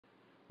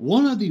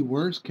One of the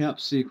worst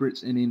kept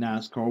secrets in the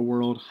NASCAR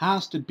world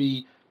has to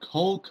be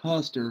Cole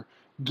Custer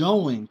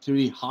going to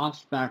the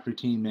Haas factory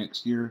team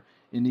next year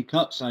in the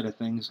Cup side of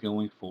things,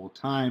 going full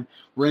time,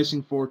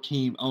 racing for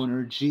team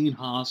owner Gene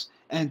Haas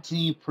and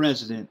team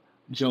president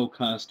Joe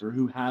Custer,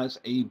 who has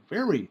a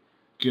very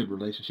good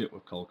relationship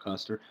with Cole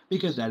Custer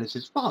because that is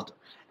his father.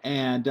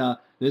 And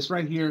this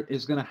right here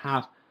is going to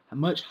have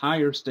much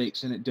higher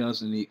stakes than it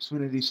does in the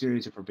Xfinity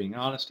Series, if we're being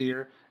honest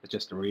here. It's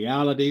just a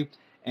reality.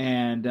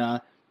 And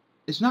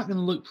it's not going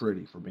to look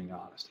pretty, for being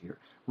honest here.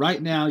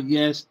 Right now,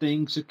 yes,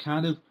 things are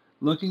kind of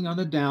looking on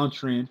a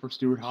downtrend for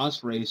Stewart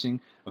Haas Racing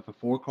with a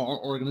four-car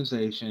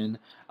organization.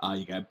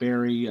 You got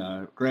Barry,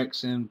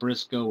 Gregson,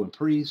 Briscoe, and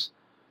Priest.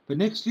 But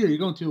next year, you're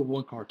going to a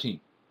one-car team.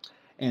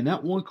 And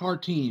that one-car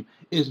team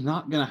is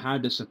not going to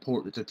have the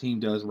support that the team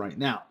does right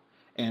now.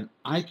 And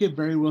I could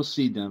very well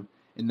see them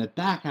in the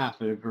back half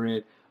of the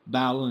grid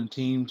battling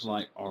teams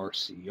like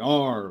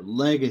RCR,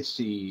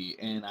 Legacy,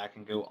 and I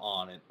can go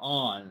on,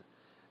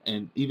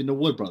 and even the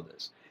Wood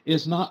Brothers.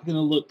 It's not going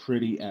to look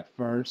pretty at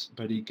first,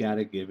 but you got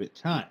to give it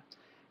time.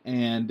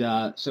 And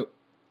so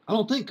I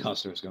don't think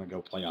Custer is going to go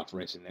playoff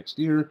racing next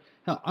year.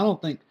 Hell, I don't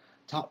think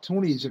top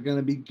 20s are going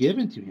to be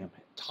given to him.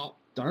 Top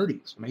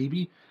 30s,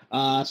 maybe.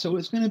 So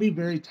it's going to be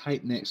very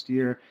tight next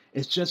year.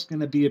 It's just going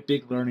to be a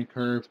big learning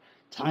curve.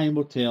 Time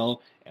will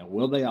tell. And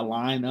will they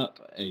align up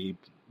a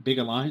big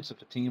alliance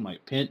with a team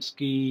like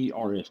Penske,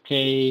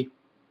 RFK,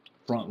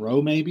 Front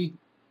Row, maybe?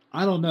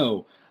 I don't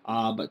know.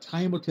 But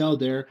time will tell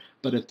there.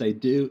 But if they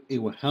do, it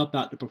will help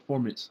out the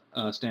performance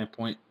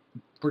standpoint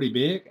pretty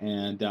big.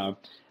 And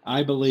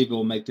I believe it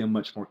will make them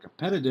much more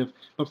competitive.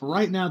 But for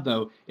right now,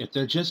 though, if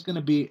they're just going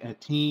to be a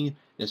team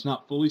that's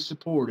not fully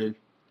supported,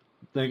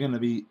 they're going to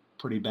be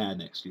pretty bad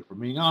next year, for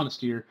being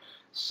honest here.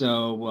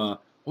 So,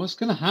 what's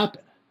going to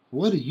happen?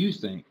 What do you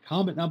think?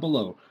 Comment down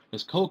below.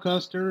 Does Cole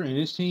Custer and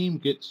his team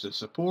get the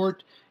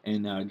support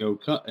and go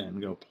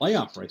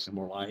playoff racing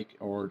more like,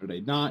 or do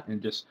they not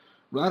and just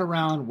ride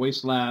around,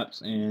 waste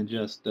laps, and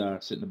just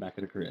sit in the back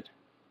of the grid?